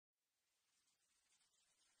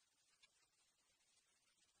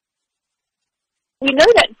We know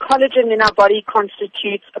that collagen in our body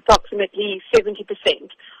constitutes approximately 70%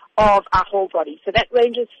 of our whole body. So that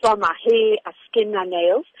ranges from our hair, our skin, our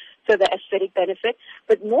nails, so the aesthetic benefit,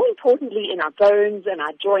 but more importantly in our bones and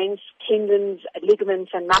our joints, tendons,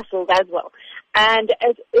 ligaments, and muscles as well. And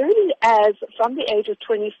as early as from the age of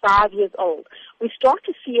 25 years old, we start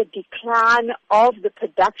to see a decline of the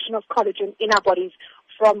production of collagen in our bodies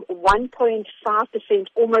from 1.5%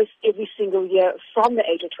 almost every single year from the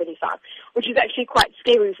age of 25, which is actually quite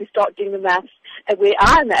scary if we start doing the maths at where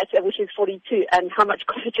I'm at, which is 42, and how much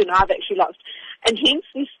collagen I've actually lost. And hence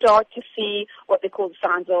we start to see what they call the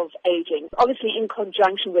signs of aging, obviously in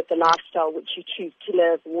conjunction with the lifestyle which you choose to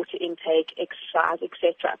live, water intake, exercise,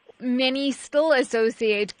 etc. Many still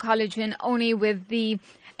associate collagen only with the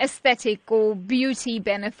aesthetic or beauty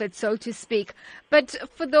benefits, so to speak. But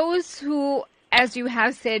for those who, as you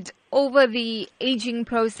have said, over the aging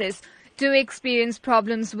process do experience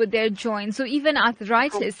problems with their joints or even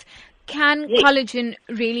arthritis, can collagen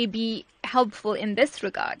really be helpful in this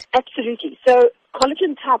regard? Absolutely. So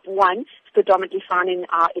collagen type 1 is predominantly found in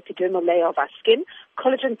our epidermal layer of our skin.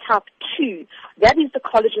 Collagen type 2, that is the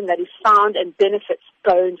collagen that is found and benefits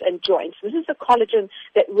bones and joints. This is the collagen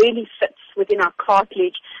that really fits within our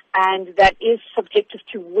cartilage and that is subjected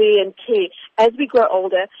to wear and tear as we grow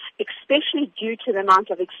older, especially due to the amount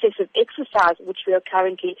of excessive exercise which we are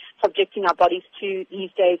currently subjecting our bodies to these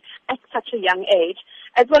days at such a young age,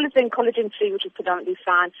 as well as then collagen 3, which is predominantly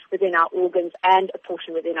found within our organs and a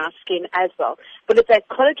portion within our skin as well. But it's that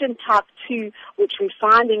collagen type 2 which we're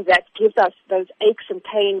finding that gives us those aches and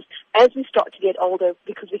pains as we start to get older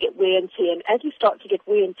because we get wear and tear. And as we start to get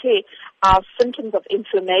wear and tear, our symptoms of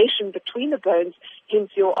inflammation between the bones,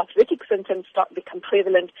 hence your arthritic symptoms, start to become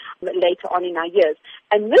prevalent later on in our years.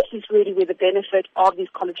 And this is really where the benefit of these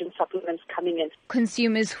collagen supplements coming in.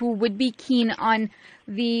 Consumers who would be keen on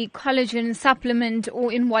the collagen supplement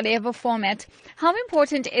or in whatever format, how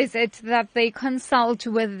important is it that they consult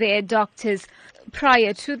with their doctors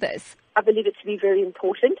prior to this? I believe it to be very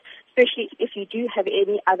important, especially if you do have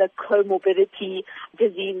any other comorbidity,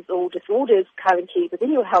 diseases or disorders currently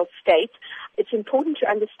within your health state. It's important to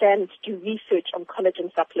understand and to do research on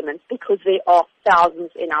collagen supplements because there are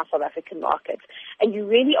thousands in our South African market. And you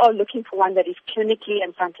really are looking for one that is clinically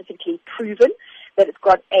and scientifically proven, that it's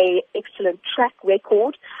got an excellent track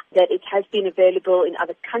record, that it has been available in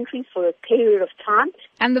other countries for a period of time.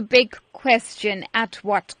 And the big question, at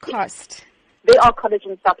what cost? There are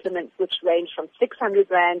collagen supplements which range from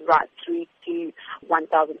 600 Rand right through to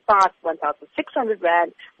 1,500, 1,600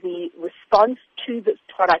 Rand. The response to this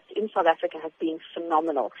product in South Africa has been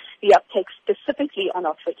phenomenal. The uptake specifically on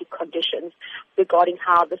arthritic conditions regarding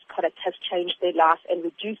how this product has changed their life and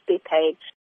reduced their pain